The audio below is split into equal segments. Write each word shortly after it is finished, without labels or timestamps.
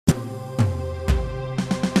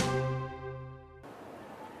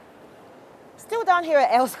still down here at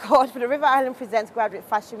Elscourt for the River Island Presents Graduate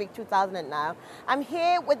Fashion Week 2009. I'm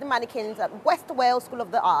here with the mannequins at West Wales School of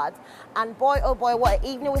the Arts, and boy oh boy, what an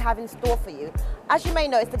evening we have in store for you. As you may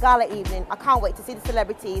know, it's the Gala Evening. I can't wait to see the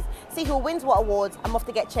celebrities, see who wins what awards. I'm off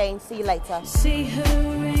to get changed. See you later. See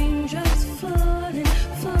her raindrops falling,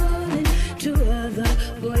 falling to other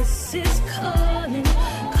voices calling,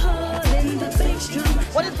 calling the bass drum.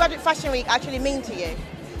 What does Graduate Fashion Week actually mean to you?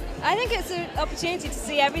 I think it's an opportunity to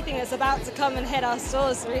see everything that's about to come and hit our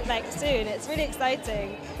stores soon. It's really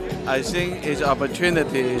exciting. I think it's an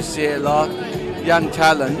opportunity to see a lot of young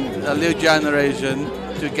talent, a new generation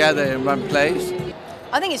together in one place.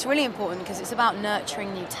 I think it's really important because it's about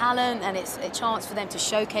nurturing new talent, and it's a chance for them to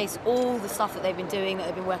showcase all the stuff that they've been doing, that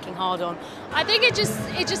they've been working hard on. I think it's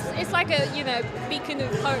like a beacon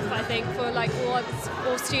of hope, I think, for like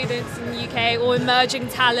all students in the UK, all emerging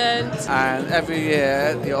talent. And every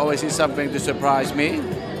year you always see something to surprise me,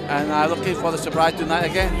 and I'm looking for the surprise tonight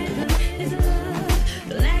again.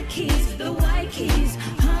 Black keys, the white keys,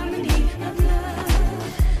 harmony of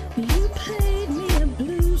love. You played me a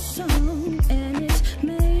blues song and it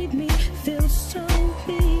made me feel so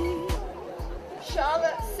big.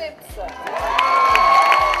 Charlotte Simpson.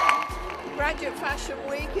 Graduate Fashion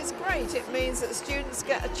Week is great. It means that students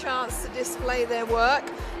get a chance to display their work.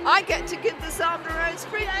 I get to give the Sandra Rose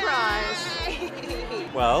Free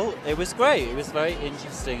Prize. Well, it was great. It was very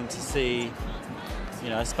interesting to see.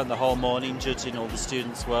 I spent the whole morning judging all the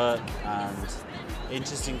students' work, and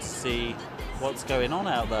interesting to see what's going on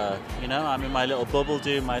out there. I'm in my little bubble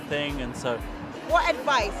doing my thing, and so. What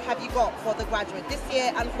advice have you got for the graduates this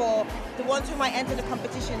year and for the ones who might enter the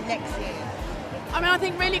competition next year? I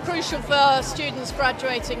think really crucial for students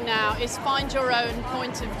graduating now is find your own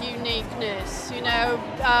point of uniqueness.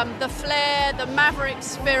 The flair, the maverick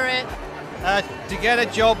spirit. To get a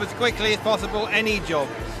job as quickly as possible, any job.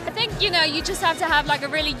 I think, you just have to have like a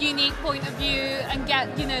really unique point of view and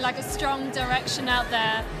get, like a strong direction out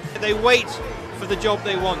there. They wait for the job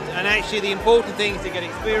they want, and actually the important thing is to get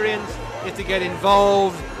experience, is to get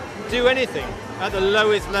involved, do anything at the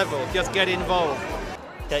lowest level, just get involved.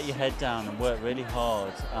 Get your head down and work really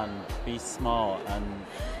hard and be smart, and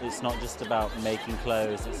it's not just about making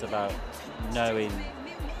clothes, it's about knowing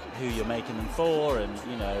who you're making them for, and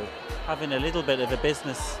having a little bit of a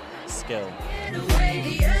business skill.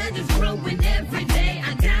 The urge is growing every day.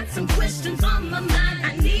 I got some questions on my mind.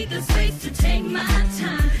 I need the space to take my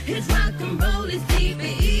time. His rock and roll is deep.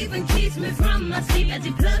 It even keeps me from my sleep. As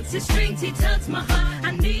he plucks his strings, he tugs my heart.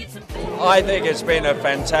 I need some. I think it's been a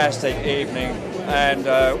fantastic evening, and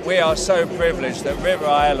we are so privileged that River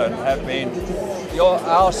Island have been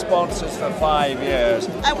our sponsors for 5 years.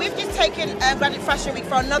 And we've just taken Graduate Fashion Week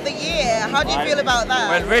for another year. How do you feel about that?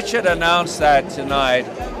 When Richard announced that tonight,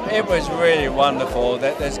 it was really wonderful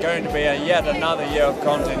that there's going to be yet another year of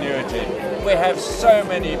continuity. We have so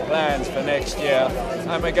many plans for next year,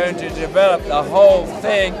 and we're going to develop the whole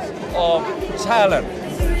thing of talent.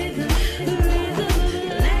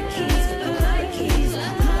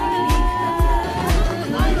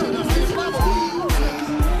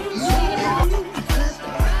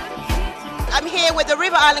 I'm here with the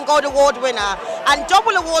River Island Gold Award winner and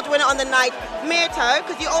double award winner on the night, Myrto,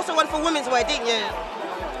 because you also won for women's wear, didn't you?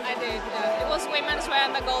 I did, yeah. It was women's wear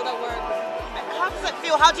and the gold award. How does it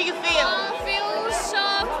feel? How do you feel? I feel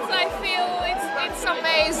shocked. I feel it's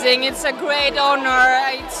amazing. It's a great honor.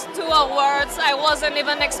 It's 2 awards. I wasn't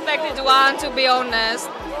even expecting to win, to be honest.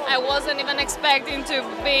 I wasn't even expecting to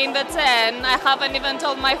be in the 10. I haven't even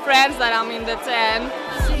told my friends that I'm in the 10.